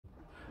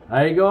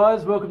Hey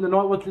guys, welcome to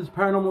Night Watchers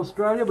Paranormal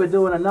Australia. We're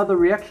doing another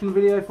reaction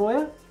video for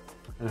you.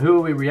 And who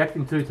are we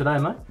reacting to today,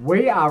 mate?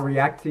 We are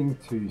reacting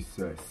to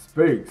Sir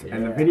Spooks,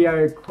 and the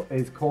video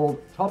is called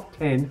Top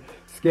 10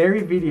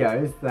 Scary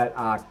Videos That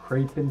Are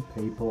Creeping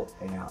People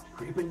Out.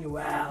 Creeping you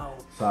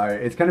out. So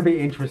it's going to be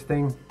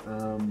interesting.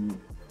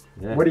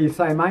 What do you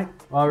say, mate?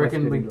 I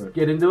reckon we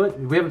get into it.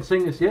 We haven't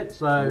seen this yet,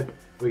 so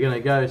we're going to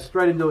go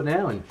straight into it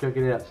now and check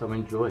it out, so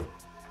enjoy.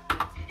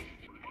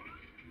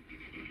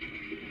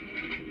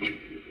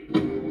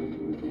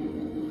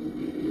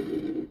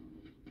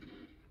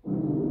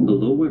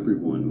 Hello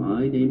everyone,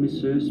 my name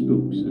is Sir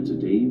Spooks, and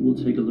today we'll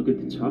take a look at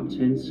the top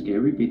 10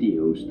 scary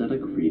videos that are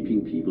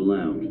creeping people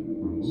out.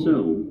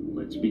 So,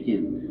 let's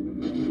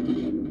begin.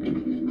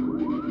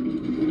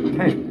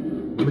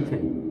 10. Number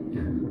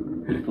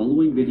 10. The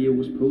following video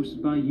was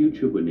posted by a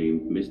YouTuber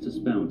named Mr.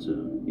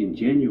 Spouter in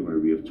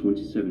January of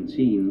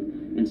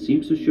 2017 and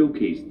seems to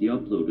showcase the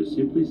uploader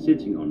simply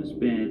sitting on his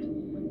bed,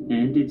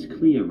 and it's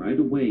clear right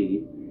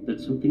away that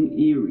something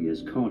eerie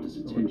has caught his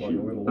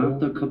attention.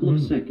 After a couple of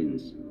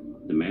seconds,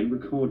 the man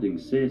recording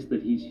says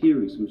that he's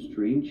hearing some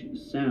strange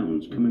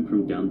sounds coming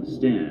from down the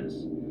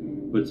stairs,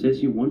 but says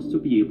he wants to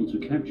be able to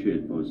capture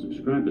it for his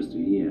subscribers to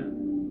hear.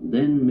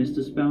 Then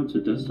Mr. Spouter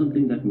does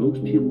something that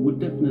most people would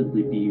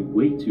definitely be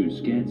way too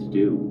scared to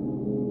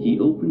do. He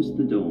opens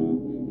the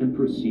door and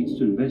proceeds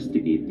to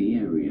investigate the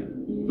area.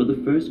 For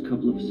the first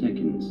couple of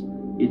seconds,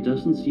 it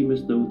doesn't seem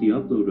as though the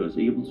uploader is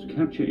able to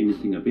capture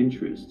anything of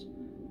interest,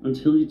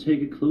 until you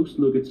take a close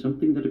look at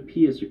something that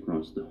appears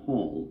across the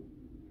hall.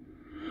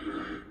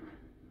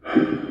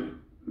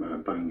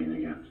 Banging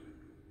again.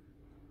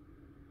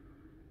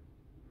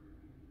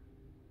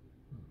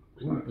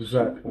 Is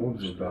that all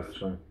the dust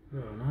though? Oh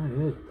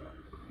no, yeah.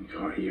 You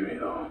can't hear it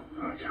though.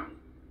 I can.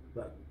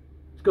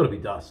 It's got to be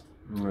dust.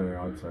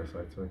 Yeah, I'd say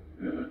so too.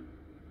 Yeah.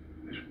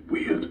 It's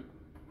weird.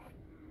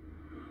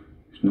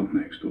 It's not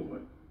next door.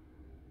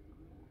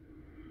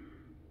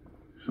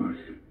 It's like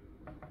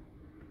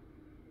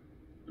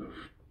the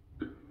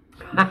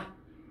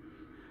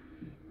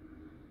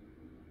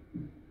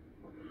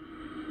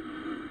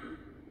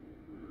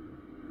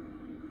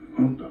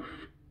what the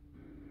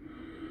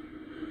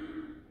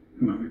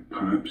might be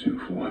pipes in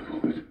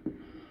flywood.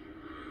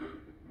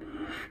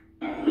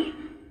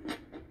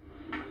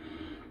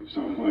 So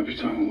every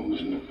time I look,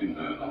 there's nothing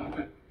there like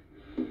it.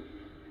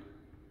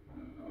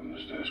 On the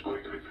stairs,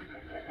 quick.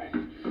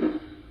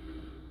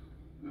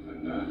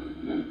 Nothing there.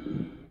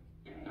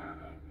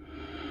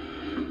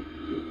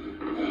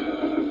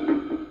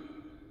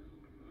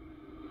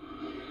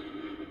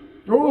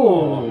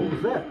 Oh, What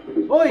was that?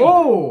 Oi!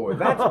 oh,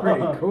 that's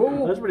pretty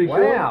cool. That's pretty cool.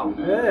 Wow.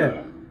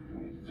 Yeah.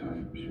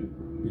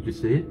 Did you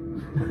see it?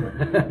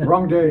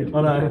 Wrong dude.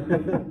 I know.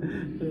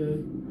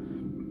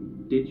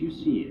 Did you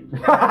see it?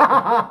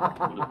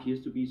 What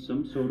appears to be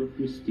some sort of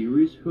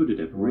mysterious hooded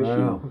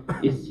apparition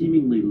is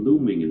seemingly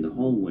looming in the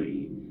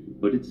hallway,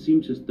 but it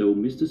seems as though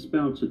Mr.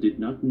 Spouter did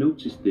not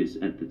notice this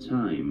at the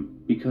time,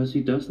 because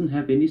he doesn't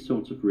have any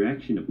sort of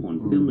reaction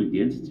upon filming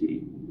the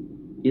entity.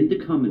 In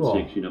the comment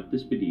section of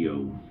this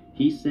video,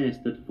 he says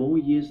that 4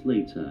 years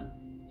later,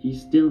 he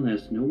still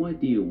has no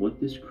idea what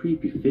this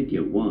creepy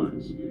figure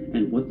was,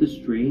 and what the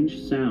strange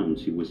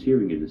sounds he was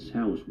hearing in his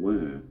house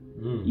were.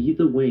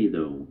 Either way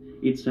though,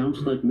 it sounds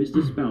like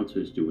Mr. Spouter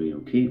is doing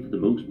okay for the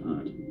most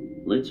part.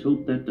 Let's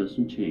hope that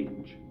doesn't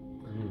change.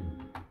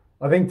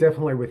 I think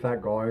definitely with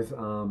that, guys,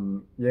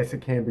 yes,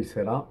 it can be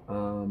set up,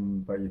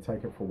 but you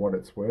take it for what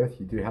it's worth.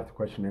 You do have to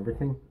question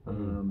everything.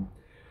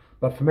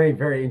 But for me,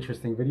 very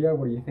interesting video.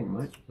 What do you think,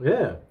 mate?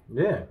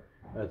 Yeah.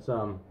 It's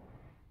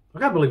I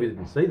can't believe you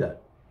didn't see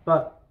that,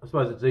 but I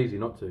suppose it's easy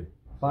not to.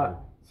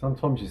 But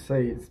sometimes you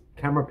see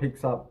camera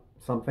picks up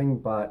something,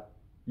 but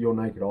your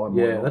naked eye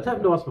might not. That's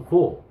happened to us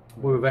before,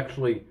 where we've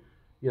actually,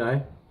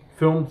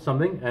 filmed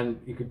something and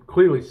you could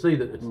clearly see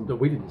that it's that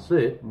we didn't see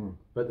it,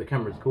 but the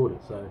camera's caught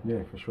it. So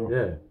yeah, for sure.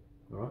 Yeah.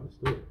 All right, let's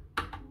do it.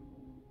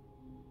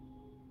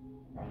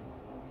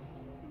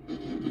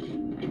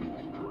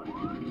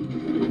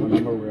 What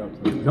number are we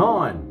up to?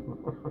 9.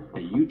 A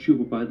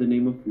YouTuber by the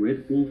name of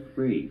Red Wolf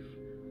Rave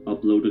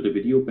uploaded a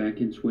video back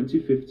in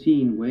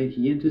 2015 where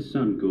he and his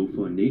son go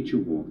for a nature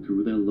walk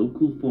through their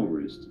local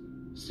forest,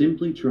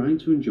 simply trying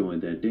to enjoy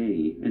their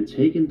day and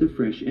take in the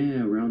fresh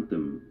air around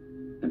them.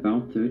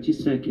 About 30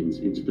 seconds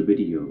into the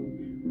video,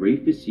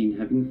 Rafe is seen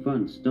having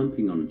fun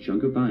stomping on a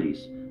chunk of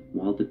ice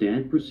while the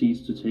dad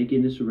proceeds to take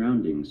in his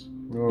surroundings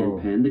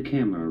and pan the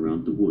camera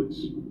around the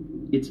woods.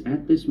 It's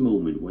at this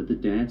moment where the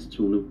dad's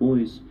tone of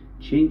voice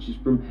changes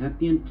from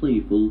happy and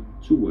playful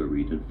to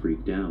worried and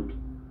freaked out.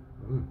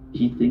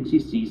 He thinks he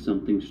sees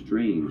something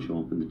strange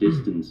off in the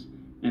distance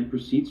and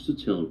proceeds to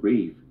tell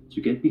Rafe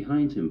to get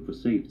behind him for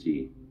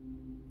safety.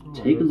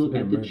 Take a look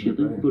at the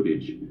chilling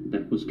footage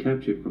that was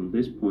captured from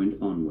this point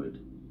onward.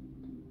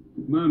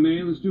 Come on,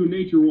 man, let's do a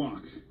nature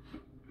walk.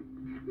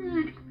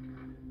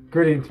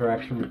 Good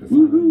interaction with the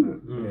son, isn't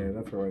it? Yeah,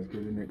 that's always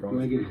good, isn't it, guys?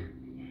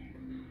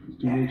 Let's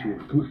do nature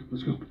walk. Come on,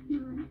 let's go.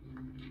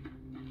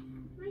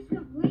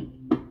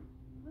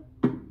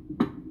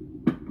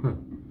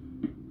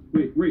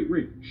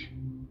 Ray. Shh.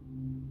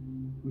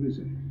 What is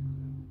it?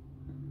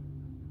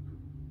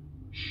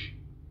 Shh.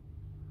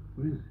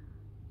 What is it?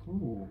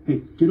 Oh.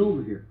 Hey, get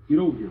over here. Get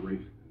over here, Ray.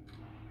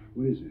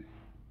 What is it?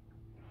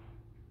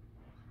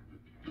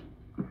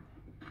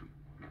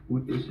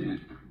 What is that?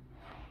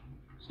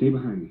 Stay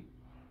behind me.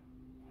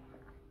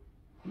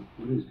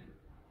 What is it?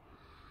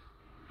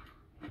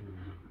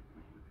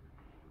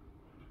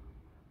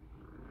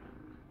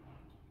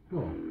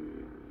 Oh.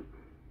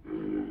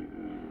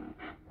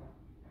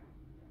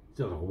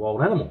 Sounds like a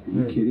wild animal. Are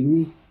you kidding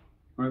me?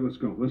 All right, let's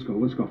go. Go, Ray,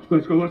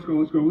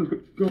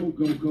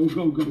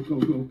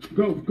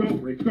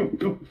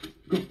 go.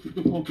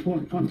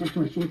 Hold on.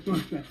 Sorry.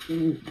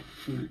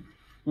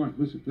 All right,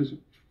 listen.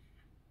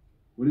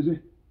 What is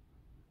it?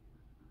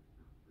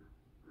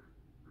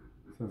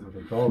 Sounds like a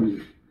What dog. is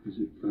it? Is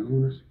it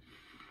following us?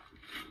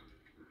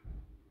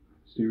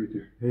 Stay right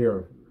there.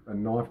 Hear a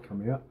knife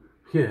come out.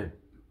 Yeah.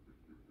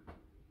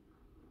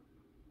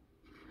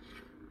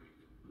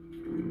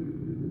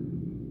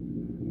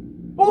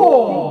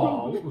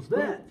 Oh, what was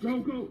that?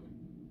 Go.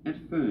 At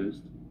first,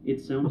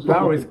 it sounds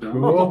That like was a dog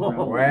cool. growling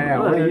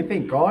Wow, what do you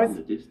think, guys? in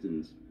the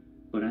distance.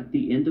 But at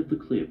the end of the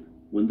clip,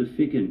 when the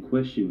figure in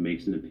question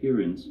makes an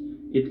appearance,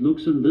 it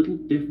looks a little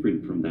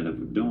different from that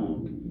of a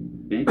dog,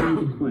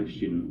 begging the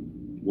question,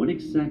 what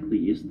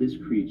exactly is this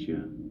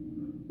creature?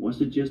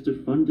 Was it just a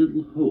fun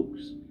little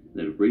hoax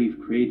that Rave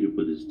created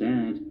with his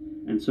dad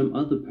and some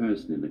other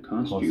person in the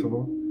costume?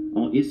 Possible.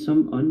 Or is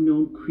some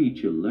unknown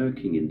creature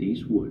lurking in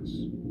these woods?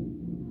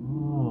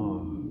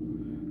 Oh,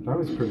 that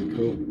was pretty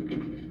cool.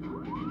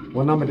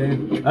 What number,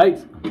 Dan? 8.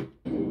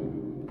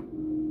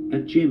 A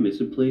gym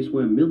is a place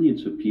where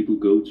millions of people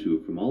go to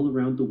from all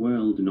around the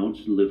world in order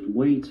to lift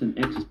weights and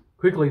exercise.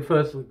 Quickly,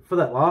 first, for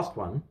that last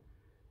one,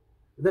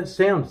 that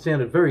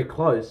sounded very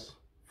close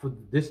for the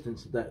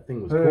distance that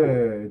thing was called.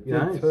 It You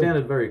know, did it too.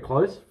 sounded very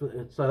close.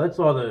 So that's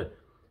either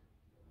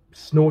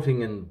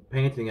snorting and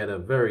panting at a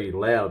very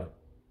loud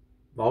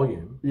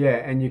volume.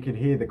 Yeah, and you could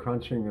hear the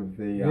crunching of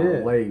the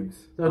Yeah.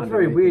 leaves. So it's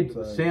very underneath weird. it,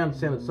 The so- sound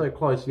sounded so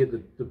close, yet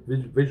the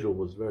visual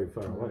was very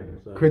far away.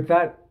 So. Could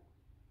that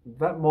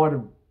might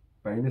have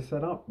been a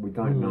setup? We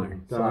don't know.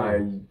 don't So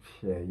know.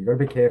 yeah, you got to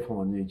be careful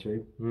on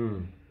YouTube.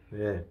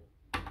 Yeah.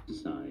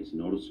 Exercise in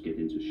order to get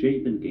into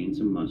shape and gain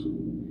some muscle.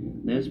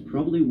 There's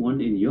probably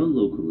one in your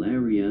local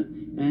area,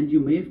 and you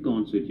may have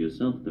gone to it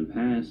yourself in the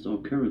past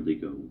or currently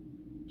go.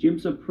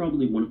 Gyms are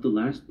probably one of the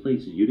last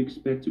places you'd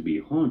expect to be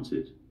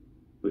haunted,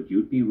 but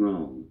you'd be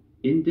wrong.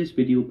 In this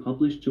video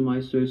published to my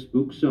Sir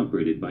Spooks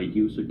subreddit by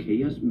user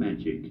Chaos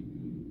Magic,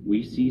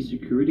 we see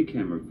security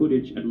camera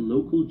footage at a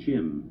local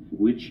gym,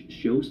 which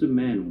shows a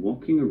man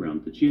walking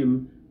around the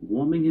gym,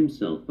 warming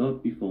himself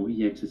up before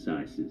he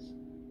exercises.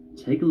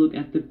 Take a look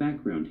at the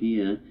background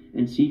here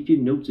and see if you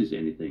notice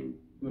anything.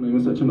 Bueno, ahí me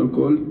está echando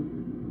alcohol.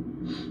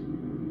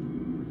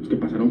 Es que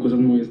pasaron cosas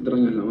muy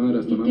extrañas, la madre.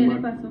 Hasta, ¿Y qué le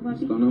pasó,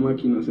 papi? hasta una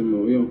máquina se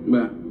movió.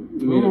 Vea,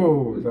 mira,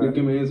 Oh,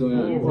 explíqueme eso.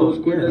 Vea. Oh, Dos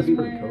yeah, cuerdas y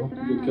that's pretty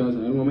cool. yo qué vas a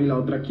ver, mami, y la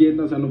otra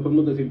quieta. O sea, no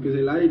podemos decir que es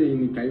el aire y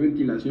ni que hay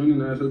ventilación ni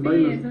nada de esas Sí,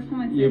 vainas. eso es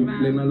como Y en encerrado.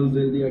 plena luz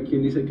del día,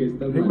 ¿quién dice que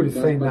estas He would have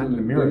maricadas seen that pasan in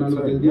the en mirror plena luz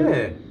too. del día?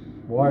 Yeah.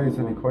 Why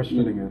isn't he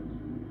questioning it?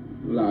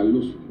 La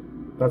luz.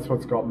 That's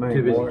what's got me.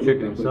 Too busy Why-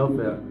 checking himself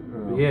out.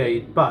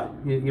 But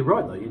yeah, you're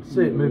right though. You'd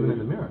see it moving in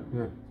the mirror,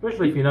 Yeah.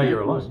 especially if you know that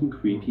you're alone. wasn't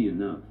creepy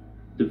enough,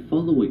 the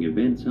following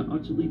events are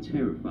utterly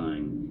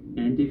terrifying,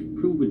 and if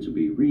proven to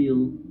be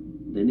real,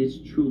 then it's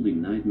truly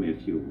nightmare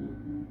fuel.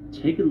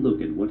 Take a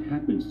look at what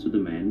happens to the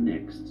man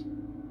next.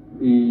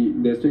 Y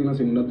de esto en la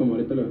segunda toma,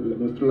 ahorita les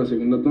muestro la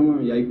segunda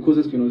toma y hay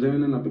cosas que no se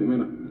ven en la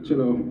primera.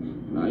 Échale ojo.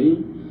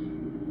 Ahí,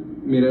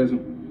 mira eso.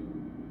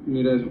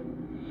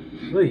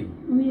 Uy,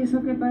 Uy, ¿eso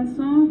qué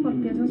pasó? ¿Por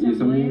qué eso Y se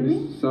esa mueve?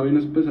 vaina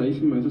es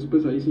pesadísima, eso es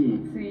pesadísimo.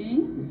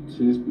 Sí.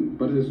 Sí,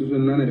 parece eso es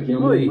una energía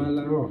muy Uy.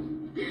 mala. Oh.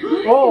 ¿Qué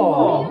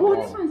Oh. le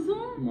pasó?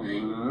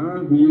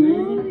 Mamá, No, mire.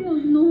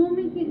 Dios, no,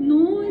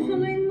 no, eso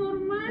no es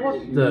normal. What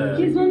the-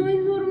 Que eso no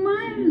es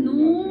normal, no.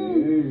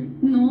 Ya sé.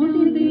 No,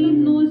 tiene que ir,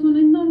 no, eso no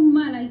es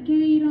normal. Hay que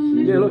ir a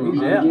una Yeah, look,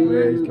 he's out. Yeah, he's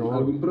Alguien, gone.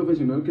 algún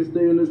profesional que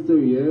esté viendo este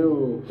video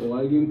o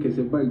alguien que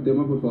sepa el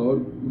tema, por favor,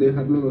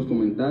 dejarlo en los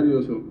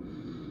comentarios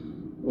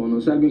o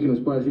no sé, alguien que nos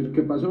pueda decir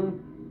qué pasó.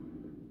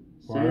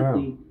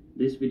 Sadly,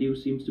 this video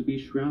seems to be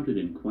shrouded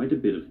in quite a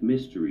bit of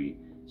mystery,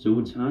 so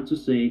it's hard to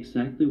say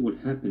exactly what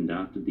happened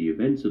after the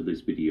events of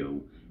this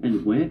video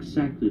and where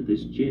exactly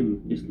this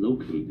gym is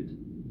located.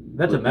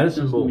 that's a But that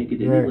medicine doesn't ball. make it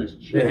Yeah, any less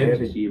they're chilling to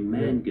heavy. see a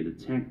man Yeah. get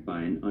attacked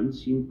by an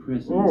unseen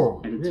presence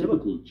Oh, at a yeah,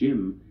 typical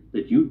gym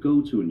that you'd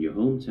go to in your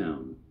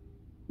hometown.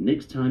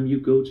 Next time you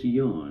go to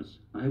yours,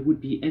 I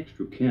would be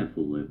extra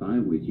careful if I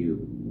were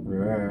you.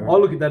 Yeah. I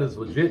look at that as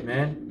legit,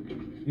 man.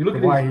 You look The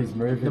at way his he's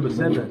moving. number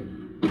 7.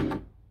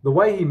 The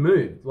way he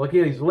moved, like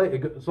his leg,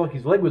 it's like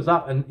his leg was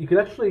up, and you could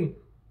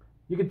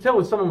tell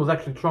if someone was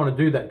actually trying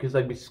to do that because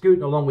they'd be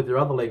scooting along with their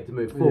other leg to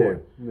move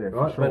forward. Yeah, for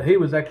right. sure. But he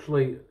was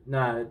actually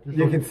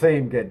You can see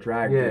him get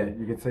dragged. Yeah.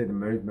 You can see the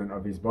movement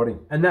of his body.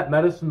 And that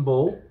medicine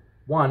ball,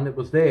 one, it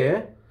was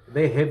there.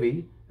 They're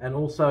heavy, and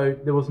also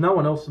there was no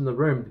one else in the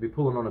room to be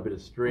pulling on a bit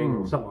of string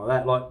or something like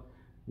that. Like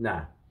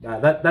Nah,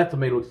 that to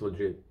me looks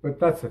legit. But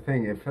that's the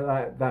thing. If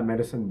that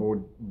medicine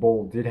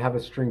ball did have a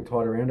string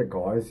tied around it,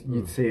 guys,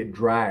 you'd see it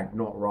drag,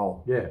 not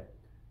roll. Yeah,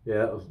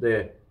 that was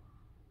there.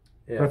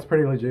 Yeah, that's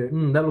pretty legit.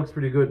 That looks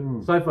pretty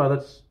good. So far.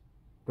 That's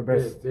the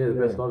best. Yeah, the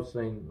best I've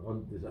seen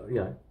on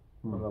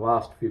on the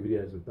last few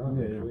videos we've done.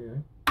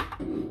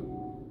 Actually,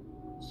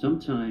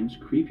 Sometimes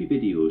creepy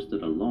videos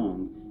that are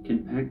long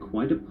can pack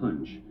quite a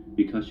punch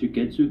because you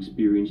get to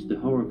experience the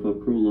horror for a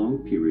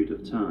prolonged period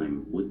of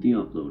time with the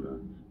uploader.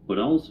 But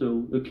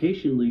also,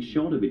 occasionally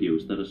shorter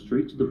videos that are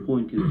straight to the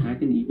point can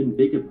pack an even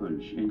bigger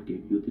punch and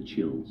give you the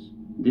chills.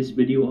 This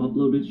video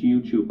uploaded to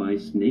YouTube by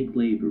Snake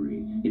Lavery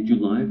in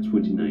July of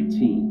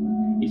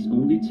 2019 is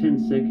only 10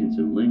 seconds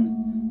in length,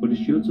 but is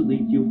sure to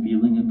leave you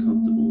feeling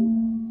uncomfortable.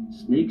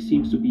 Snake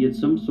seems to be at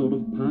some sort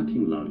of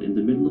parking lot in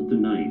the middle of the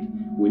night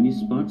when he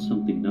spots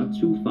something not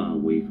too far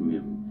away from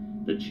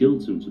him that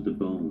chills him to the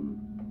bone.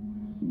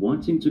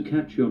 Wanting to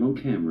capture it on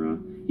camera,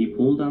 he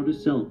pulled out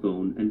his cell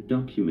phone and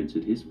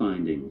documented his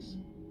findings.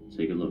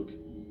 Take a look.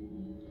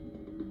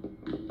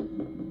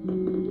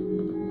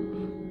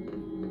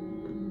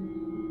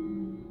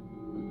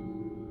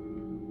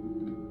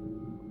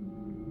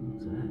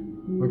 what's that?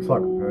 Looks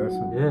like a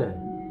person. Yeah.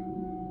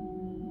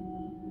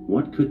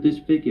 What could this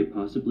figure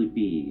possibly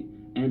be,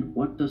 and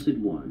what does it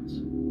want?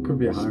 Could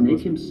be a Snake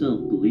homeless himself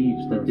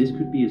believes that this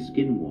could be a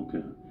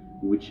skinwalker,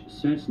 which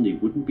certainly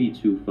wouldn't be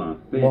too Long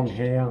far-fetched,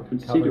 hair,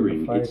 considering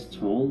covering the its face.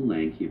 tall,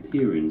 lanky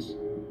appearance.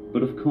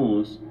 But of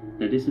course,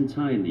 that is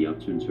entirely up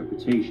to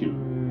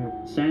interpretation.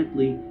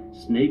 Sadly,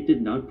 Snake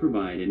did not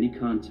provide any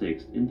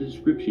context in the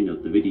description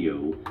of the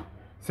video.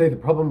 See, the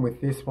problem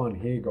with this one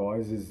here,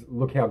 guys, is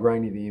look how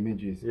grainy the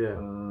image is. Yeah.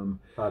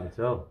 Hard to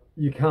tell.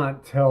 You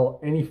can't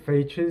tell any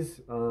features,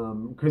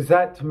 because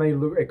that to me,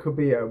 look, it could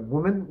be a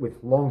woman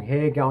with long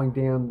hair going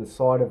down the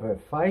side of her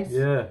face.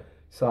 Yeah.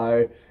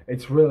 So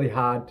it's really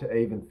hard to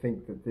even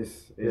think that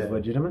this is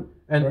legitimate.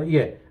 And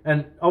Sorry?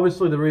 and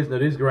obviously the reason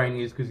it is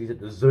grainy is because he's at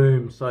the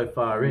zoom so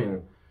far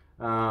in.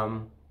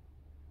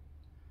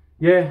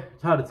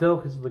 It's hard to tell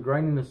because of the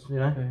graininess,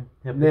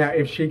 how Now,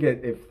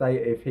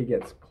 if he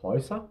gets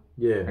closer,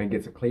 Yeah. and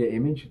gets a clear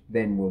image,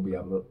 then we'll be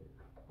able to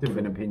give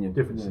an opinion.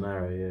 Different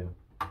scenario,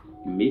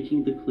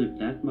 Making the clip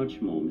that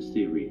much more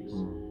mysterious.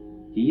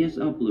 He has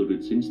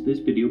uploaded since this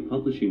video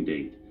publishing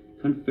date,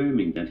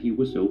 confirming that he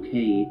was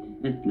okay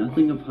and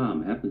nothing of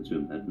harm happened to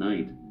him that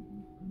night.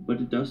 But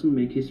it doesn't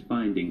make his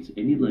findings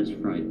any less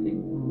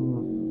frightening.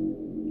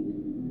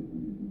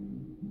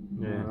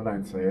 Yeah. I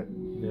don't see it.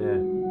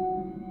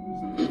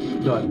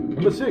 Right,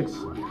 number 6.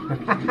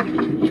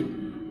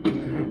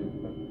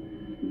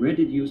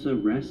 Reddit user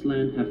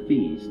Raslan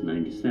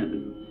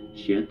Hafiz97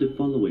 shared the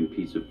following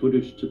piece of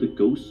footage to the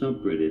Ghost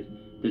subreddit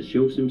that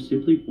shows him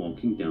simply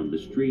walking down the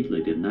street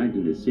late at night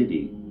in the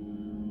city.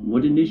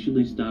 What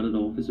initially started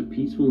off as a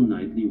peaceful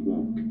nightly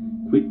walk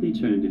quickly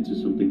turned into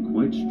something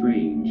quite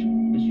strange,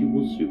 as you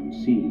will soon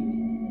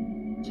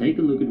see. Take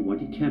a look at what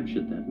he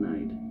captured that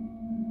night.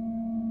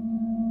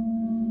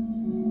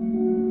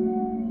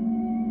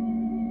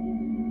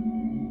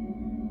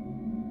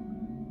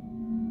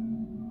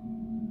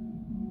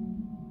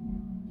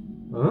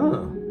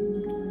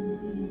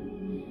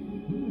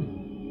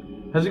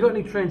 Has it got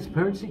any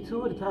transparency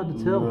to it? It's hard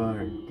to tell. No,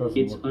 it doesn't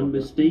It's look like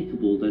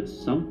unmistakable that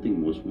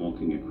something was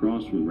walking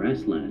across from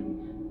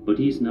Raslan, but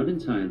he's not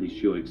entirely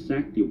sure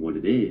exactly what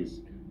it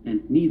is,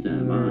 and neither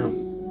am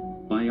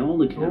I. By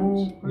all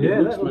accounts,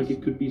 Yeah, it looks that like looks-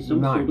 it could be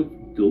some No. sort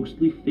of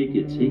ghostly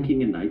figure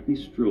taking a nightly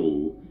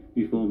stroll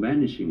before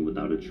vanishing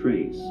without a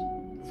trace.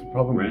 that. It's a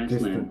problem with Raslan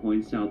distant.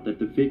 points out that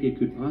the figure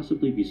could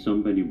possibly be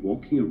somebody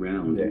walking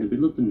around Yeah. in the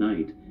middle of the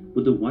night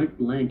with a white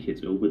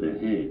blanket over their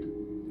head.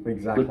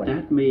 Exactly. But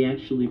that may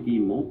actually be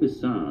more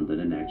bizarre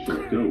than an actual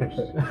ghost.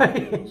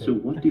 So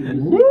what do you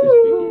think this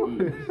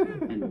figure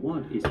is? And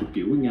what is it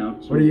doing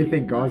out so What do you late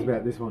think, at guys, night?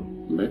 about this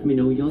one? Let me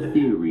know your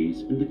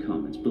theories in the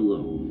comments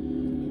below.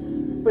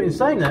 But in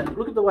saying that,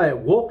 look at the way it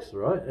walks,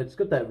 right? It's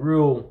got that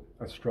real...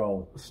 A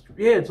stroll.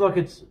 Yeah, it's like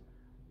it's...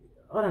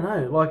 I don't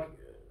know, like...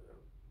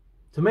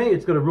 To me,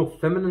 it's got a real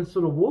feminine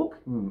sort of walk.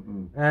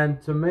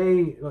 And to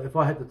me, like, if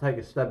I had to take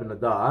a stab in the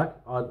dark,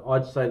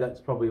 I'd say that's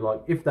probably like,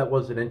 if that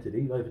was an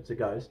entity, if it's a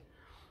ghost,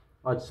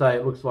 I'd say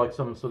it looks like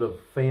some sort of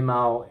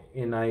female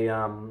in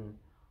a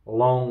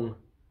long,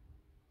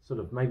 sort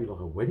of maybe like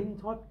a wedding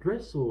type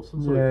dress or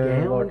some sort of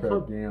gown. like a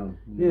type. gown.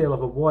 Yeah, like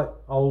a white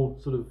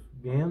old sort of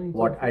gown.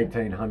 Like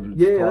 1800s.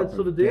 Yeah, type that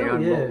sort of deal,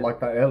 gown, yeah. like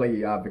the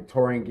early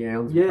Victorian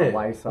gowns Yeah, with the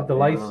lace up with the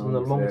lace and the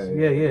arms, long,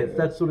 it's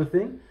that sort of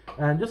thing.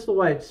 And just the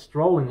way it's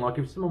strolling, like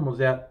if someone was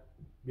out,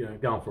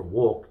 going for a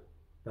walk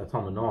that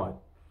time of night,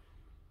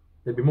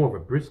 there'd be more of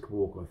a brisk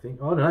walk, I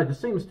think. I don't know, it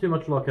just seems too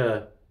much like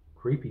a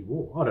creepy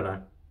walk. I don't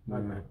know.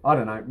 I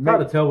don't know. It's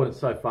hard to tell when it's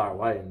so far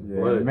away and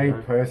blurred. Me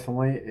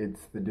personally,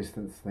 it's the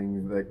distance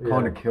thing that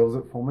kind of kills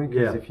it for me.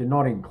 Because Yeah. if you're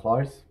not in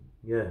close,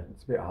 Yeah.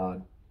 it's a bit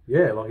hard.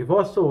 Yeah, like if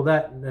I saw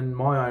that in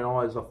my own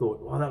eyes, I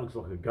thought, oh, that looks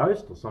like a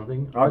ghost or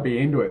something. I'd be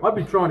into it. I'd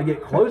be trying to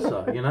get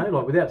closer,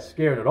 like without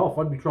scaring it off.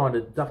 I'd be trying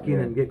to duck in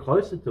and get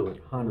closer to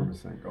it.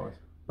 100%, guys.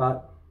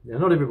 But Yeah,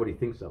 not everybody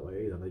thinks that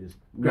way either. They just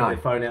grab their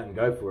phone out and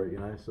go for it, you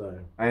know. So.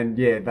 And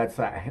yeah, that's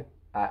that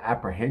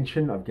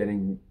apprehension of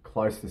getting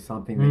close to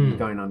something that you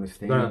don't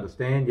understand. Don't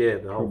understand, yeah.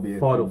 The whole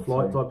fight or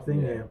flight type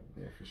thing, yeah.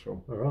 Yeah, for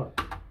sure. All right.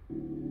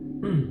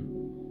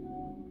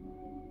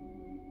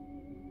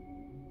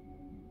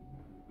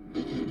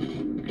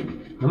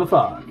 Number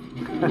 5.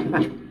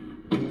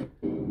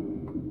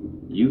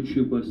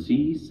 YouTuber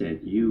C Said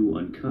You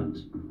Uncut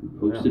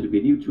posted a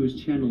video to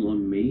his channel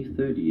on May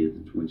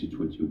 30th,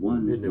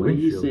 2021, where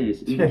he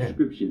says in the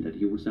description that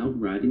he was out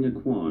riding a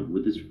quad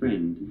with his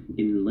friend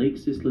in Lake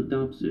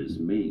Sislodopsis,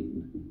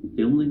 Maine,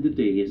 filming the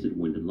day as it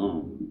went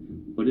along.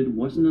 But it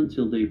wasn't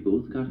until they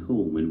both got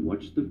home and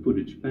watched the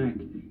footage back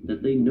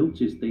that they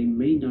noticed they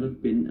may not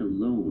have been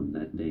alone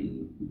that day.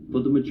 For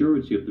the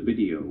majority of the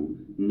video,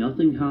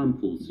 nothing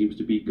harmful seems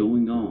to be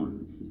going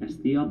on, as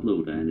the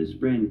uploader and his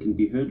friend can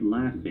be heard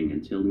laughing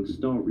and telling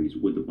stories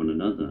with one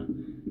another,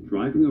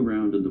 driving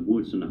around in the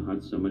woods on a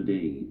hot summer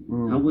day.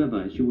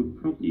 However, as you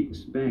would probably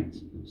expect,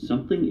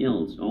 something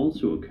else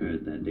also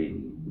occurred that day.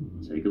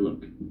 Take a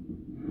look.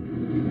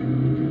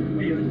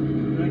 Hey, is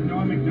that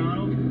Norm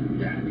McDonald?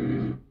 Yeah.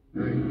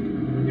 Right.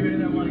 You ready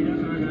that one he does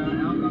on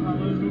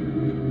alcoholism?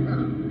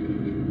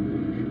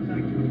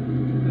 Like,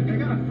 I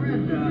got a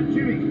friend,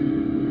 Jimmy.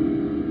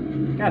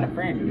 Got a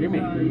friend, Jimmy.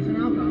 He's an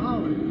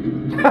alcoholic.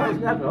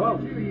 It's not all.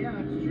 Jimmy, yeah,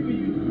 it's true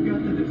you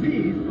got the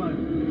disease, but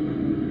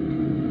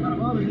out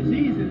of all the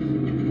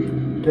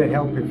diseases, Get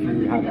help if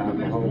you have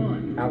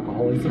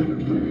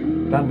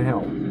alcoholism. Doesn't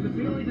help. it's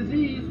the only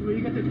disease where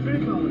you get to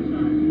drink all the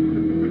time.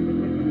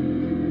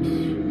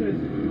 Says,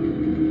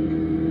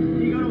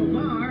 you go to a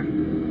bar,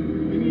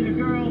 you meet a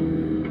girl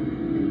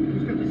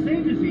who's got the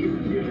same disease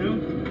as you do,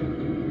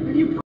 and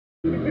you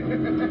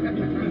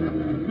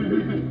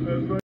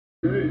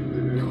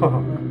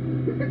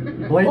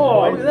Bleep,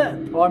 Oh, bleep. look at that.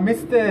 Oh, I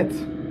missed it.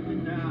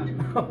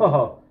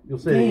 Oh, you'll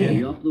see it The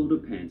again.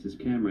 uploader pans his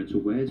camera to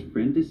where his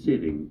friend is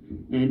sitting,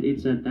 and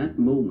it's at that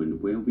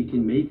moment where we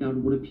can make out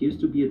what appears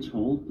to be a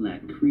tall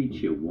black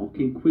creature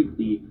walking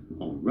quickly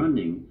or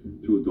running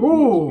through the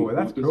Ooh, woods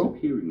that's before cool.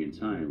 disappearing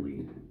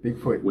entirely.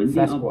 Bigfoot, When the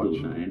Sasquatch.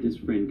 uploader and his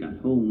friend got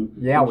home,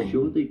 Yowie. I'm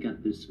sure they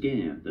got the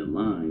scare of their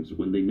lives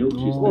when they noticed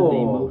that they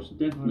Oh. most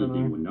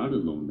definitely were not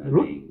alone that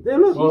Look, day. there,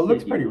 look. Well, it He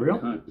looks said pretty you real.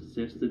 Cut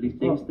says that he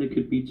thinks there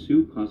could be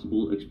 2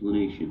 possible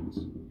explanations.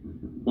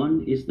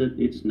 One is that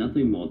it's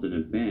nothing more than a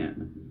bear,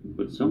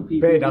 but some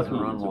people Bear in the doesn't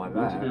run comments have like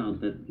pointed that.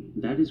 out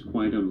that that is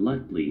quite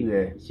unlikely,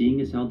 Yeah. seeing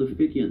as how the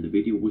figure in the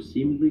video was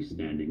seemingly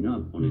standing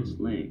up on its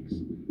legs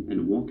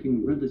and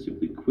walking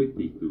relatively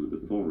quickly through the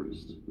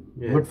forest.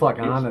 Yeah. Looks like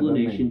an arm, doesn't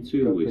Explanation it?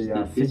 2 Got is the,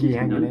 that this ciggy is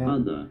hanging none out.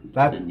 other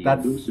That- than the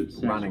that's elusive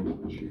running.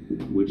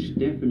 Sasquatch, which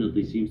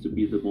definitely seems to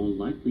be the more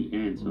likely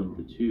answer of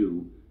the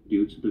two,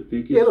 due to the Yeah,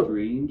 figure's look.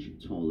 strange,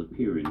 tall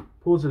appearance.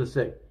 Pause it a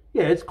sec.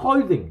 Yeah, it's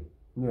clothing.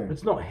 Yeah.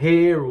 It's not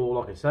hair or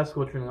like a Sasquatch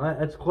or anything like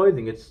that. It's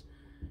clothing.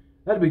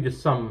 That'd be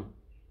just some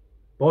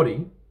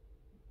body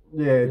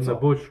Yeah, in it's the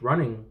bush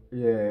running.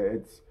 yeah,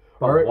 it's.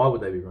 I But re- why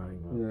would they be running?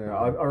 Like, Yeah,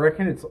 I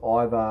reckon it's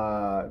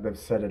either they've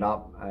set it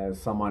up as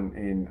someone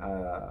in,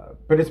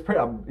 but it's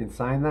pretty. In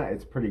saying that,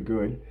 it's pretty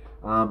good,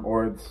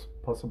 or it's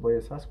possibly a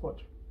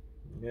Sasquatch.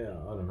 Yeah,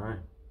 I don't know.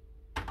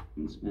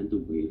 And the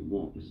way it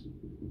walks.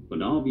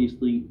 But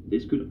obviously,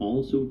 this could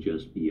also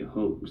just be a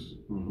hoax.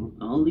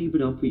 I'll leave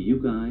it up for you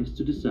guys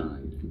to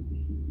decide.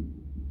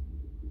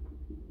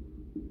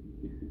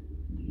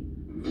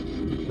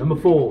 Number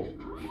 4.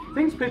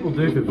 Things people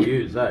do for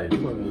views, eh? It's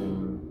like,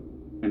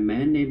 A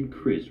man named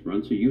Chris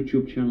runs a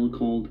YouTube channel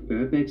called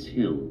Urbex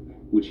Hill,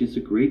 which is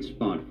a great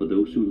spot for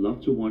those who love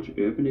to watch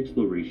urban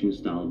exploration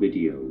style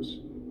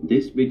videos.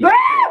 This video...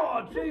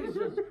 oh,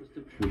 Jesus!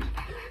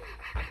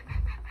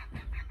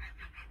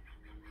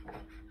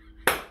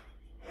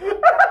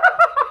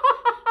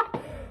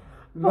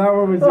 That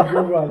one was a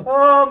good one.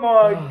 Oh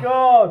my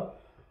God!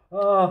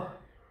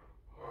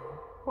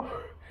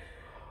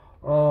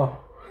 Oh,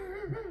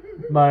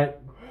 mate.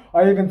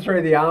 I even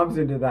threw the arms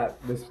into that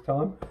this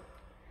time.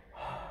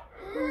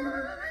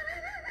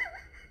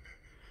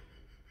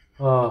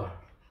 Oh,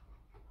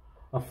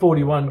 I'm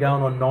 41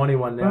 going on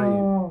 91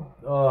 now.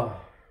 Oh.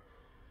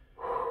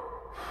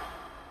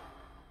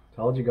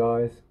 Told you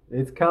guys,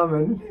 it's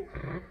coming.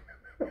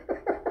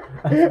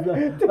 That's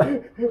Did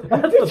the you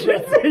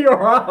best. see your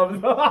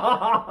arms?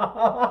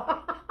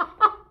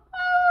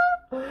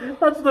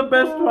 That's the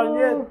best one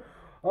yet.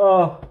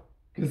 Oh.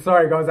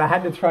 Sorry guys, I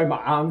had to throw my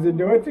arms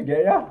into it to get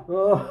you.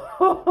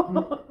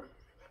 Oh.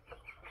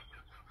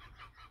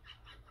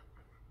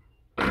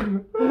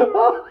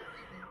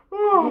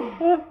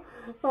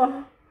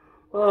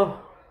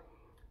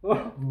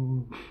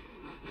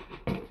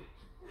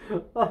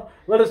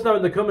 Let us know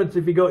in the comments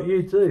if you got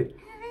you too.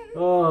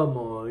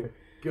 Oh my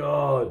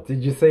God.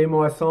 Did you see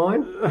my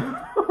sign?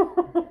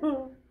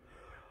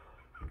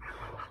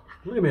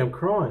 Look at me, I'm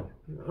crying.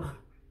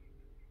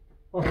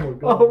 Oh my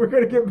God. Oh, we're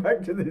gonna get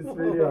back to this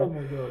video. Oh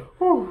my God.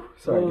 Whew.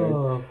 Sorry, dude.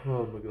 Oh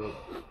my God.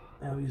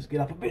 Now we just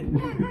get up a bit.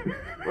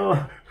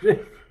 Oh,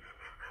 jeez.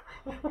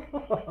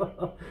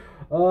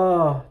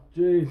 Oh,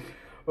 jeez.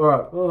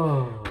 Alright.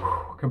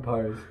 Oh,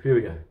 Compose. here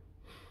we go.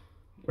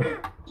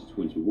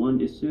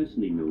 21 is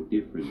certainly no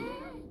different.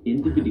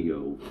 In the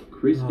video,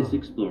 Chris is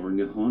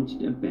exploring a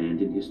haunted,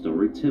 abandoned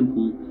historic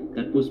temple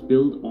that was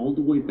built all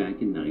the way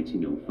back in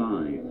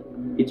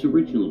 1905, its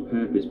original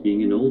purpose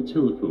being an old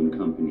telephone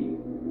company.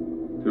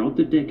 Throughout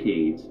the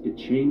decades, it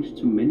changed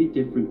to many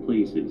different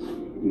places,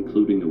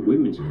 including a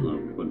women's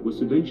club, but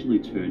was eventually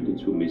turned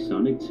into a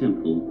Masonic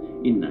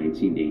temple in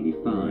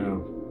 1985.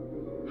 Wow.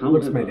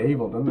 However, Looks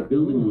medieval, doesn't the it?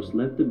 building was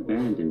left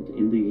abandoned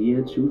in the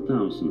year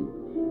 2000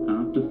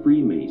 after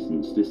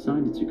Freemasons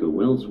decided to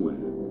go elsewhere.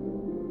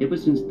 Ever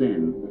since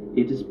then,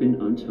 it has been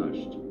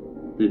untouched.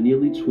 The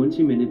nearly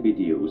 20-minute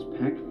video is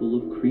packed full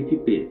of creepy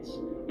bits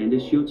and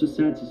is sure to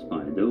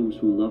satisfy those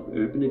who love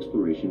urban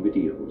exploration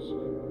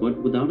videos. But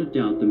without a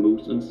doubt, the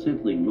most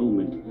unsettling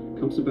moment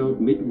comes about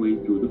midway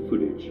through the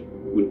footage,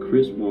 when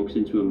Chris walks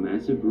into a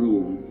massive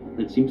room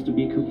that seems to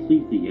be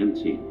completely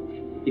empty.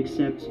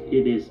 Except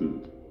it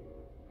isn't.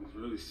 It's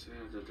really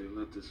sad that they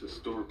let this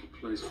historical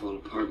place fall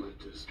apart like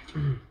this.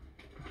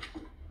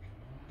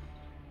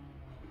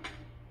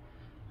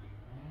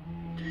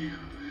 Damn,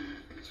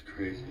 that's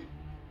crazy.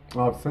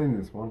 Oh, I've seen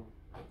this one.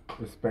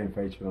 It's been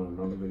featured on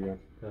another video.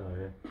 Oh,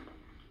 yeah.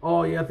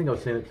 Oh, yeah, I think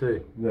I've seen it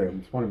too. Yeah,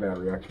 it's one of our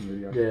reaction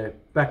videos. Yeah,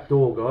 back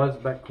door, guys.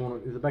 Back corner.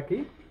 Is it back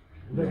here?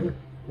 Yeah.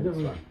 It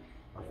doesn't.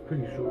 I'm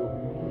pretty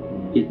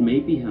sure. It may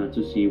be hard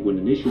to see when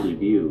initially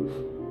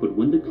viewed, but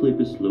when the clip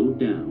is slowed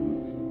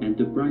down and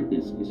the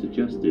brightness is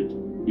adjusted,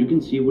 you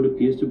can see what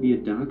appears to be a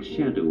dark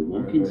shadow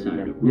walk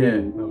inside a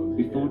room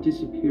before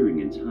disappearing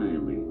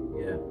entirely.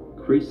 Yeah.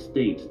 Chris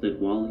states that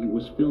while he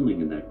was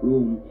filming in that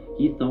room,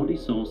 he thought he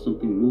saw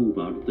something move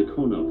out of the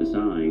corner of his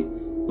eye,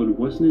 but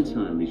wasn't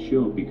entirely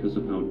sure because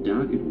of how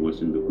dark it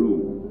was in the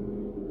room.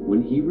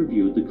 When he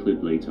reviewed the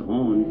clip later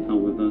on,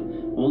 however,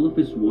 all of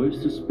his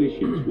worst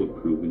suspicions were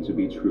proven to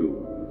be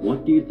true.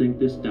 What do you think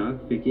this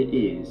dark figure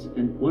is,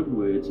 and what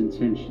were its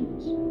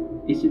intentions?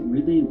 Is it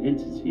really an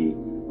entity,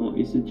 or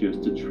is it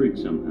just a trick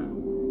somehow?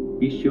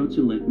 Be sure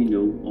to let me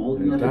know all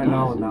your don't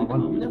know thoughts on in the that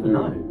one. You comments never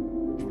below.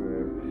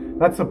 know. Yeah.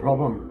 That's the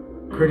problem.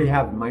 Could he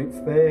have mates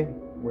there?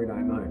 We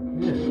don't know.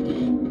 Yeah.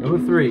 Number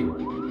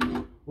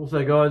 3.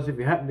 Also, guys, if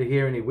you happen to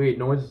hear any weird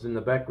noises in the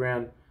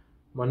background,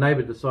 my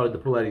neighbour decided to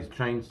pull out his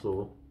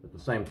chainsaw at the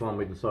same time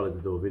we decided to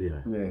do a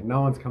video. Yeah,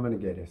 no one's coming to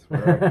get us. We're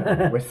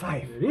okay. We're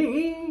safe.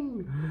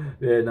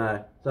 Yeah,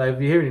 no. So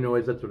if you hear any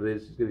noise, that's what it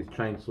is. He's got his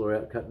chainsaw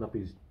out, cutting up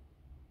his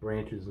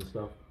branches and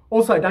stuff.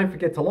 Also, don't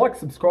forget to like,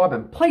 subscribe,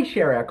 and please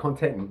share our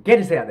content and get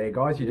us out there,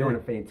 guys. You're doing a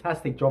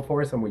fantastic job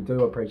for us, and we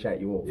do appreciate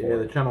you all. Yeah,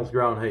 the channel's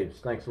growing heaps.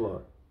 Thanks a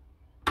lot.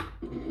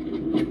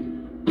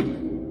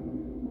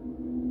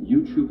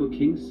 YouTuber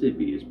King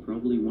Sippy is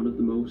probably one of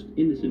the most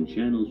innocent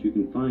channels you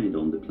can find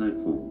on the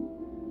platform.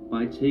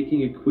 By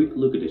taking a quick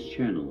look at his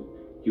channel,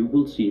 you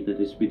will see that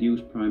his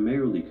videos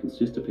primarily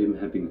consist of him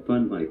having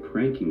fun by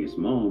pranking his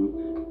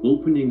mom,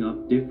 opening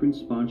up different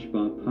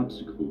SpongeBob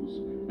popsicles,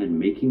 and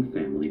making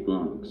family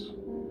vlogs.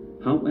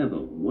 However,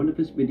 one of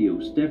his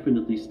videos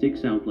definitely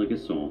sticks out like a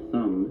sore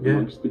thumb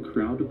amongst the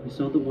crowd of his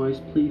otherwise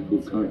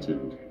playful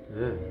content.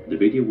 Yeah. The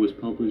video was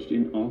published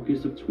in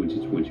August of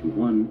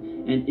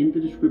 2021, and in the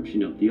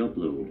description of the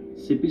upload,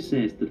 Sippy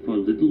says that for a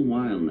little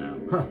while now,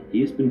 he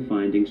has been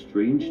finding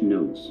strange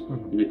notes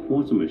in a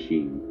quarter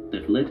machine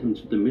that led him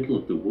to the middle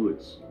of the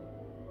woods.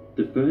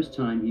 The first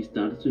time he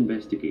started to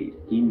investigate,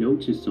 he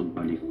noticed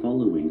somebody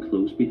following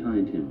close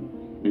behind him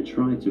and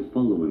tried to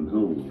follow him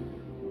home.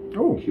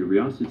 Oh.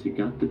 Curiosity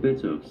got the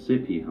better of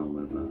Sippy,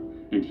 however,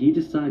 and he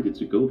decided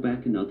to go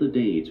back another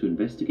day to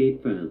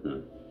investigate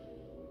further.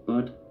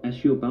 But,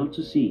 as you're about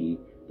to see,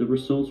 the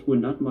results were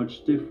not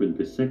much different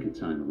the second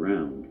time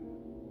around.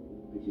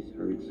 I just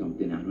heard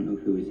something. I don't know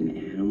if it was an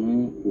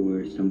animal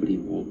or somebody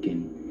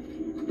walking,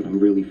 but I'm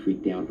really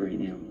freaked out right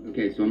now.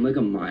 Okay, so I'm like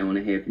 1.5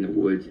 miles in the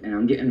woods, and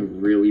I'm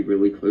getting really,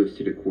 really close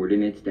to the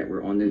coordinates that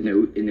were on the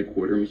note in the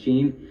quarter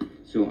machine.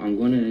 So I'm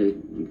gonna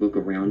look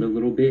around a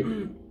little bit.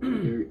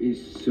 There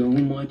is so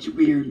much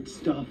weird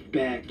stuff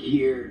back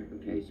here.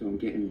 Okay, so I'm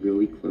getting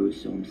really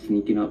close, so I'm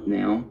sneaking up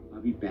now.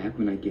 I'll be back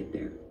when I get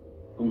there.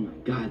 Oh my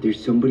god,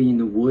 there's somebody in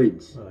the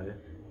woods. Oh, yeah.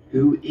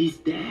 Who is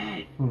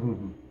that?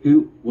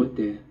 Who? What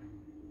the?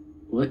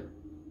 What?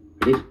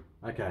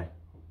 Okay.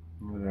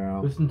 Yeah.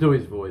 Listen to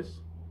his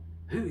voice.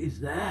 Who is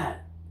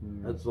that?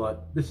 That's like,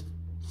 this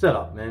set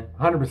up, man.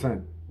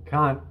 100%.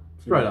 Can't.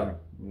 Straight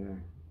up. Yeah.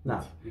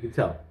 Nah, you can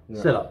tell.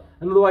 Yeah. Set up.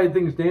 And the way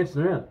things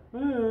dancing around.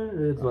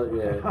 It's like,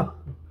 yeah.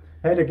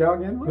 How'd it go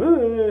again?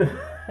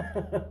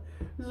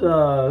 This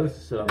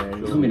is set up.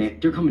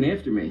 They're coming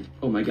after me.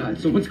 Oh my god,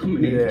 someone's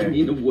coming after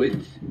me in the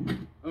woods.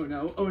 Oh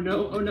no, oh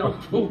no, oh no.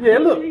 Oh, Yeah,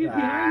 look.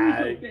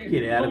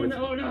 Get out of it.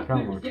 Oh no,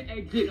 Come on. there's the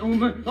exit. Oh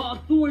my, oh,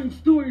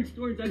 thorns.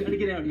 I gotta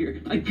get out of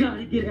here. I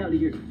gotta get out of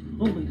here.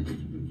 Oh my god.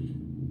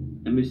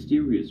 A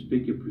mysterious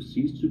figure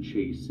proceeds to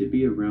chase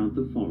Sippy around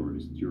the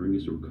forest during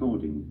his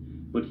recording,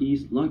 but he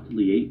is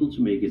luckily able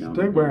to make it out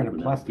Dude of wearing there a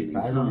without plastic getting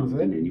bag on his harmed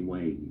head. in any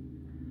way.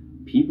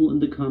 People in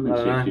the comment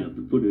section of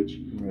the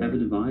footage have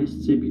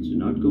advised Zippy to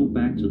not go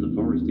back to the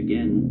forest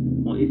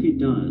again, or if he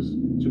does,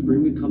 to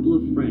bring a couple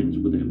of friends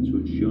with him to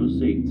ensure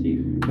safety.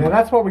 Now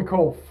that's what we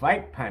call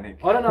fake panic.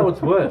 I don't know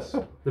what's worse,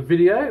 the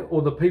video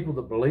or the people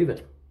that believe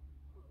it.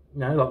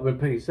 You know, like when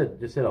Pete said,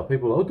 oh,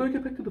 people, oh, don't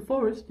get back to the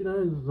forest. You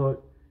know, it's like,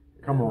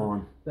 come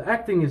on. The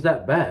acting is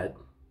that bad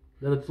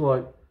that it's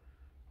like,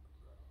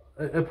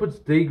 it puts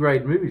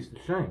D-grade movies to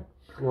shame.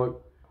 Like,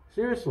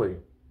 seriously.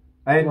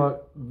 And like,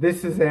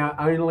 this is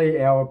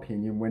only our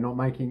opinion. We're not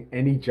making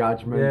any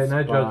judgments. Yeah,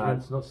 no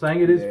judgments. Not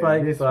saying it is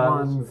fake, this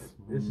but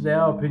this is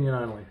our opinion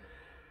only.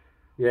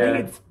 Yeah. I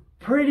think it's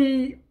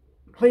pretty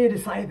clear to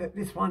say that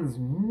this one's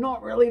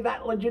not really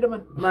that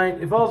legitimate. Mate,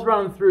 if I was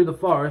running through the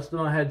forest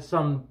and I had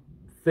some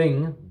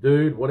thing,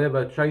 dude,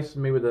 whatever,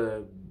 chasing me with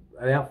an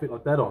outfit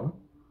like that on,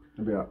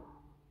 I'd be like,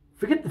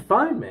 forget the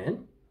phone,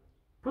 man.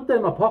 Put that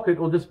in my pocket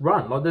or just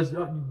run. Like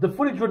the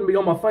footage wouldn't be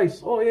on my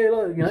face. Oh yeah,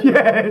 look, you know.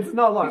 Yeah, it's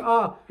not like,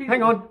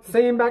 hang on,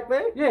 see him back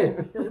there?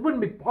 Yeah, it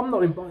wouldn't be. I'm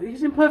not in.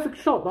 He's in perfect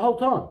shot the whole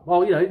time.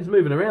 Well, you know, he's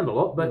moving around a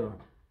lot, but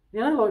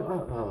you know, like,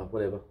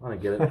 whatever. I don't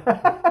get it.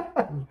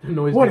 It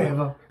annoys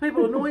whatever. Me.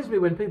 People annoys me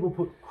when people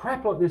put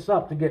crap like this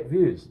up to get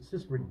views. It's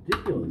just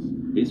ridiculous.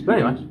 This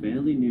video is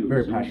fairly new,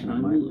 very so passionate,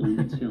 time mate. will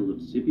only tell if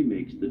Zippy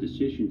makes the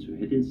decision to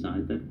head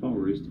inside that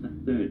forest a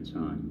third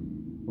time.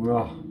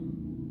 Oh.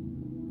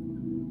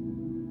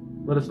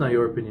 Let us know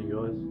your opinion,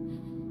 guys.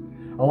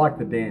 I like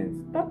the dance.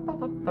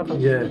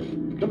 Yeah.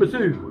 Number 2.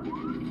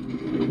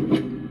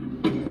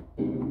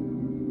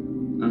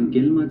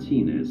 Angel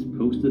Martinez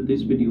posted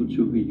this video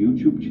to her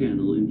YouTube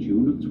channel in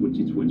June of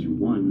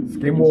 2021.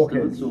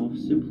 Skinwalkers. It starts off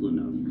simple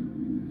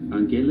enough.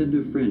 Angel and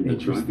her friend are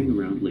driving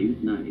around late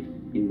at night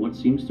in what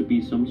seems to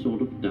be some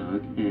sort of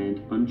dark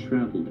and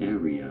untraveled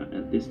area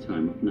at this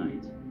time of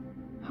night.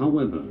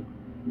 However,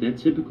 their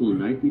typical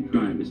nightly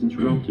drive is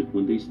interrupted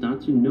when they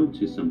start to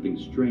notice something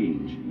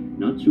strange,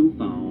 not too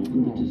far off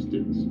in the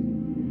distance.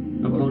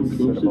 Upon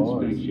close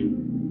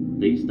inspection,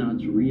 they start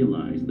to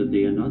realize that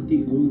they are not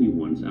the only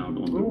ones out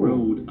on the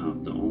road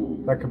after all.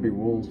 That could be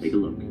wolves. Take a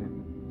look.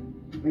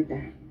 Right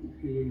there.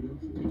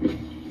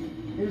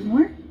 There's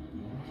more?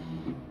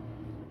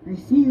 I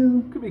see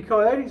you. Could be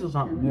coyotes or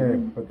something. Yeah,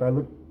 but they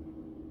look...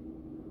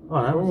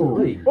 Oh no,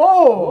 what's it be?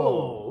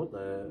 Oh! What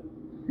the...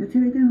 That's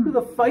right there. Look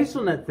at the face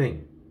on that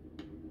thing.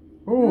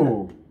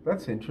 Oh,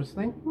 that's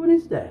interesting. What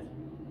is that?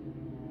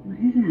 What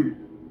is that?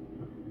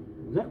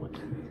 Exactly.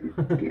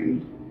 Scary.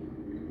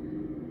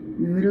 In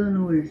the middle of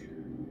nowhere.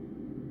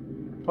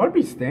 I'd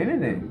be standing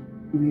there.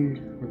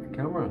 Weird. With the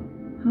camera.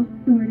 How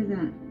weird is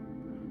that?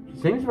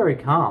 She seems very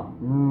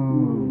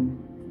calm.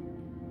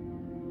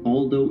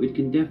 Although it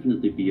can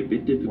definitely be a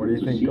bit difficult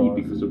to see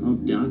because of how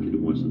dark it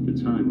was at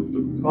the time of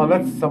the... Oh,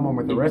 that's someone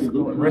with a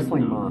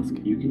wrestling mask.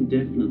 You can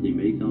definitely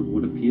make out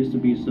what appears to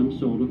be some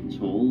sort of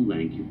tall,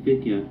 lanky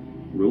figure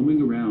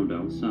roaming around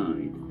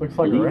outside. Looks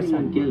like a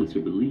wrestling Angel to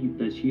believe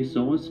that she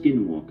saw a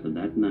skinwalker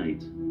that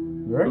night.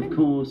 Really? Of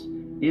course,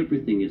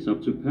 everything is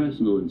up to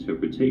personal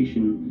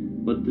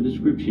interpretation, but the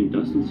description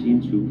doesn't seem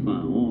too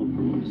far off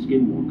from what a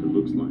skinwalker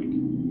looks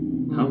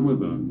like.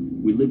 However,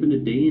 we live in a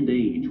day and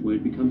age where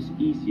it becomes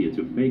easier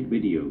to fake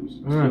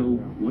videos. So,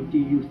 what do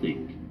you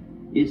think?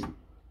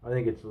 I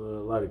think it's a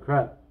load of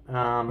crap.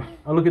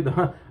 I look at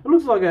the... It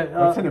looks like a...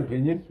 That's an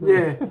opinion.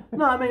 Yeah.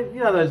 No, I mean,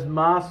 you know those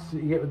masks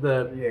you get with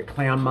the... Yeah,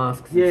 clown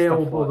masks and yeah,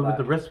 stuff or like with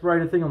the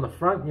respirator thing on the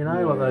front, you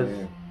know, like those...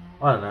 Yeah.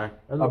 I don't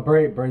know. A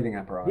breathing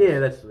apparatus. Yeah,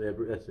 that's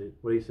it.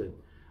 What he said.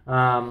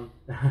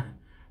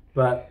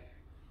 But,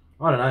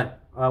 I don't know.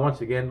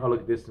 Once again, I look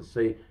at this and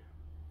see...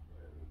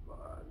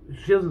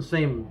 She doesn't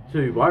seem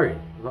too worried.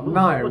 Like,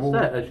 no. What's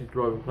that as she's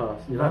driving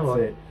past? You know, That's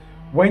like, it.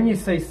 When you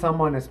see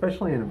someone,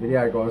 especially in a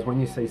video, guys,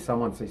 when you see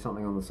someone see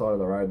something on the side of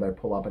the road, they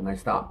pull up and they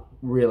start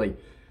really...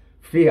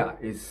 Fear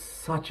is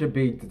such a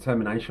big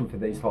determination for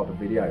these type of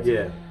videos.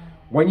 Yeah.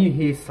 When you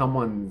hear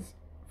someone's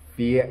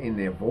fear in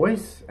their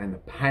voice and the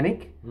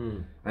panic,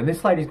 and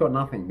this lady's got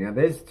nothing. Now,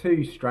 there's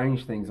two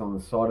strange things on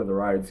the side of the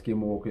road,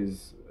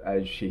 skinwalkers,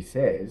 as she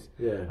says.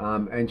 Yeah.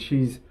 And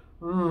she's...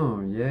 Oh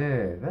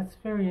yeah, that's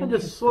very interesting. And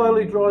just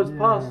slowly drives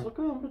past. Like,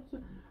 oh,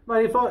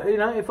 mate,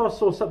 if I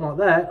saw something like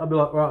that, I'd be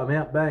like, right, I'm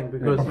out, bang,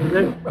 because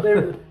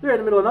they're in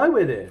the middle of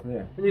nowhere there.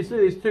 Yeah. And you see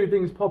these two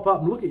things pop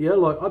up and look at you,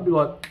 like I'd be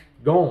like,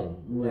 gone.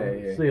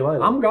 Yeah. See you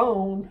later. I'm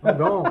gone. I'm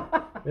gone.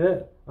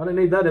 Yeah. I don't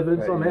need that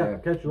evidence. I'm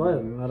out. Catch you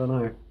later. I don't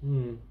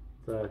know.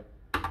 So.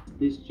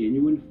 This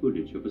genuine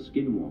footage of a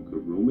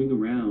skinwalker roaming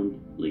around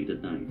late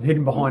at night.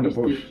 Hidden behind a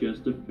bush. Is this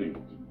just a fake?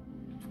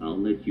 I'll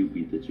let you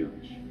be the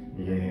judge.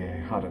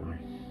 Yeah, I don't know.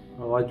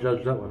 Oh, I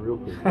judged that one real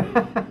quick.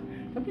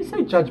 Don't be so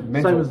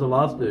judgmental. Same as the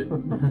last dude.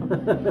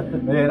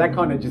 Yeah, that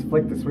kind of just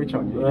flicked the switch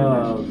on you.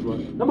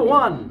 Number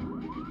 1.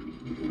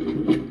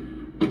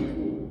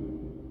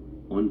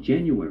 On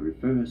January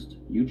 1st,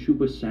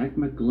 YouTuber Zach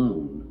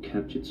McGlone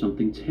captured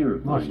something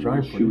terrifying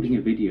while shooting a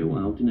video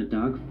out in a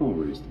dark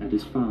forest at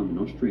his farm in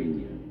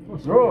Australia.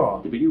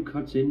 The video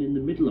cuts in the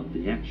middle of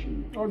the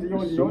action.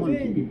 Someone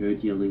can be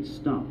heard yelling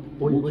 "stop"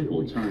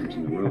 multiple times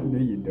in a row. I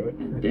knew you'd do it.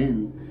 And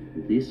then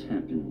this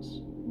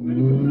happens.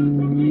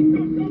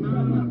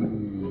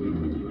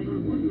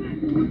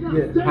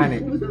 Yeah.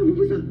 Panic.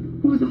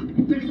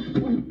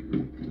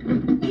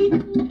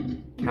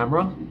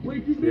 Camera.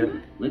 Yeah.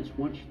 Let's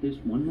watch this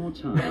one more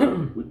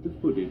time with the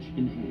footage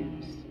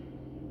enhanced.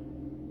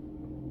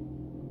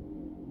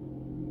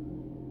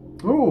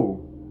 Ooh,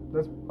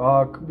 that's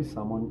could be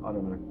someone. I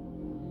don't know.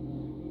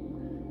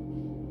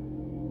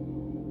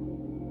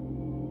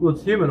 Well,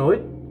 it's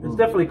humanoid. It's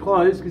definitely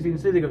clothes because you can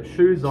see they got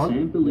shoes on.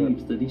 Sam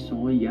believes that he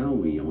saw a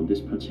yowie on this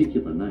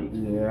particular night.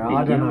 Yeah, A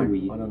I don't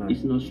yowie know.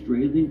 is an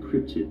Australian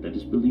cryptid that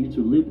is believed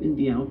to live in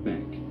the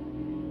outback.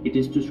 It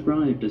is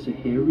described as a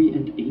hairy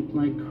and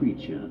ape-like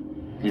creature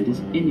and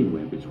is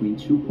anywhere between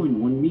 2.1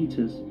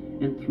 meters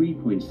and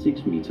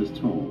 3.6 meters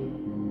tall.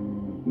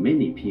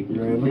 Many people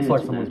Yeah, it compare looks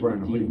like to someone's that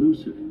wearing with a the hoodie.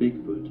 elusive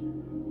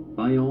Bigfoot.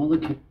 By all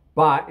accounts,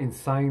 But in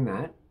saying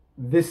that,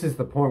 this is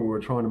the point we were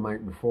trying to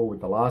make before with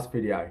the last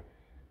video.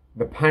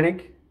 The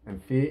panic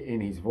and fear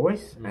in his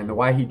voice and the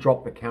way he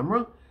dropped the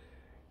camera.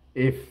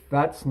 If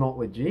that's not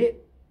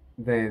legit,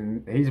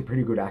 then he's a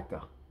pretty good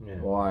actor. Yeah.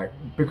 Like,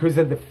 because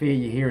of the fear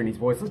you hear in his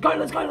voice, let's go,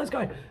 let's go, let's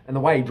go. And the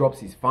way he drops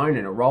his phone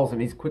and it rolls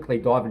and he's quickly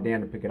diving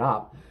down to pick it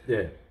up.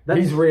 Yeah.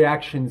 His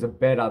reactions are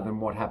better than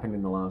what happened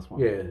in the last one.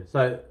 Yeah.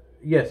 So,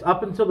 yes,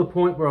 up until the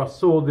point where I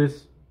saw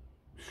this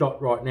shot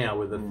right now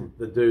where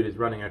the dude is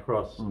running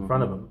across in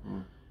front of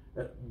him,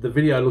 the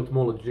video looked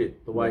more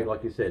legit. The way,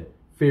 like you said,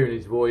 fear in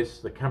his voice,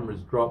 the camera's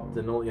dropped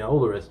and all,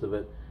 all the rest of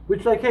it.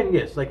 Which they can,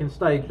 yes, they can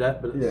stage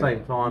that, but at the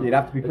same time... You'd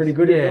have to be pretty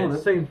good at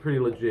it. Seems pretty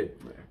legit.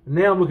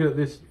 Now I'm looking at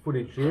this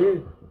footage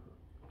here.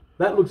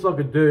 That looks like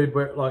a dude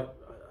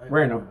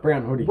wearing a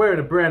brown hoodie. Wearing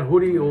a brown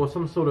hoodie or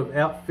some sort of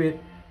outfit.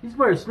 He's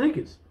wearing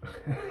sneakers.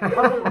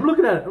 I'm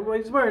looking at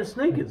it. He's wearing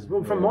sneakers.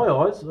 Well, from my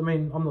eyes, I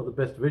mean, I'm not the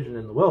best vision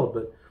in the world,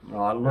 but...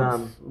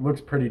 it looks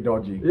pretty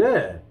dodgy.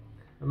 Yeah.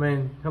 I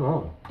mean, come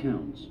on.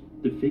 counts.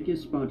 The figure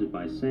spotted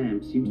by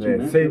Sam seems to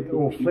match see, up with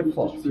or people's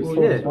flip-flops. You description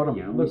saw of the bottom.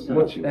 yowie Look,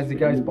 sightings as he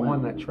very goes well.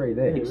 behind that tree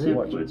there. Except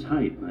Watch. for its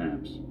height,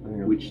 perhaps,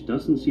 Hang on. which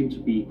doesn't seem to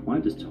be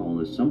quite as tall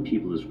as some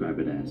people describe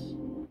it as.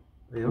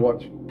 Yeah.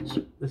 Watch.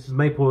 So, This is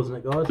me pausing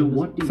it, guys. so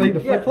what do See you the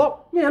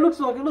flip-flop? Yeah, it looks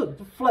like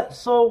the flat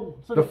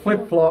sole. Sort The of-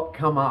 flip-flop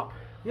come up.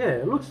 Yeah,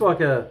 it looks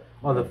like either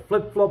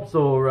flip-flops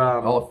or...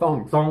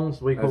 thongs.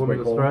 Thongs, we call As them we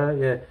in call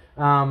Australia,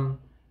 yeah.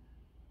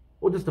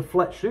 Or just a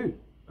flat shoe.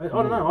 I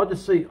don't know, I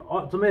just see...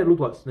 to me, it looked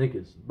like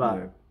sneakers,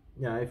 but...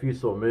 if you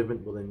saw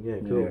movement, well then, yeah,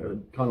 cool. Yeah,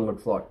 it kind of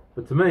looks like...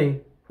 But to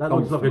me, that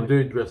Thongs looks like to a me.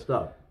 dude dressed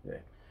up. Yeah.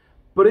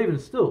 But even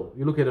still,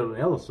 you look at it on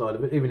the other side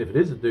of it, even if it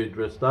is a dude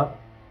dressed up,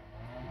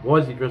 why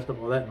is he dressed up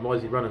like that and why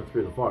is he running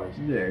through the forest?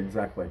 Yeah,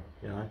 exactly.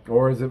 You know?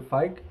 Or is it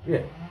fake?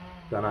 Yeah,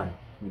 don't know.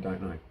 We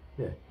don't know.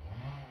 Yeah.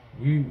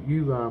 You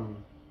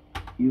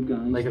You guys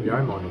make up your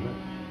own mind on that.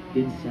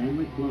 Did Sam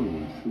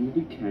McClone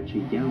truly catch a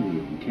yowie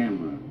on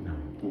camera? No.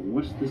 Or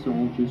was this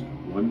all just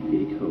one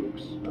big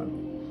hoax?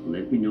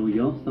 Let me know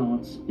your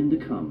thoughts in the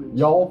comments.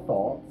 Y'all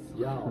thoughts?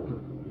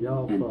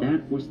 Y'all And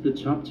that was the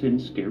top 10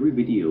 scary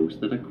videos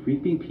that are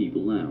creeping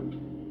people out.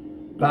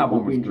 That I one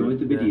hope was you enjoyed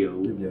good. the video,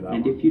 Yeah, give you that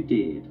and one. if you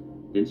did,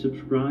 then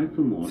subscribe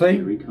for more See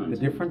scary the content.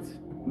 difference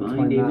My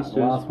between name that is Sir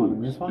last one and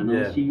Spooks, this one? and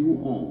Yeah. I'll see you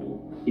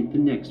all in the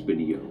next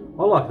video.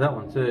 I like that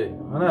one too.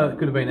 I know it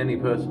could have been any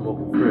person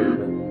walking through,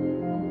 but...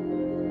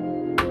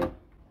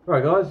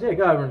 Alright guys, yeah,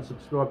 go over and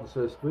subscribe to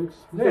Sir Spooks.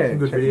 We've got some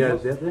good check them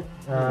videos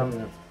out. out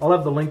there. I'll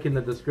have the link in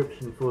the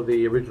description for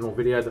the original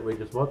video that we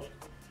just watched.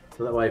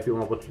 So that way if you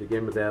want to watch it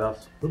again without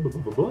us, then you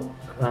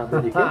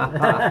can.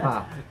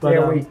 But,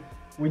 Yeah,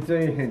 we do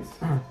hence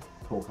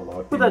talk a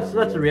lot. But that's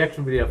a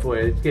reaction video for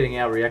you. It's getting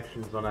our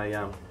reactions on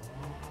a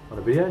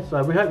video.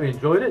 So we hope you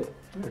enjoyed it.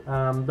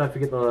 Don't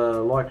forget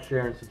to like,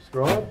 share, and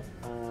subscribe.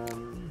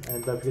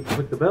 And don't forget to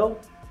click the bell.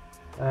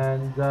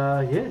 And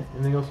yeah,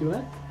 anything else you want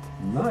to add?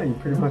 No, you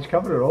pretty much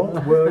covered it all.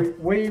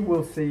 We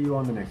will see you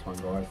on the next one,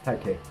 guys.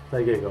 Take care.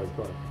 Take care, guys.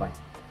 Bye.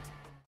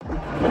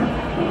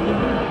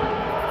 Bye.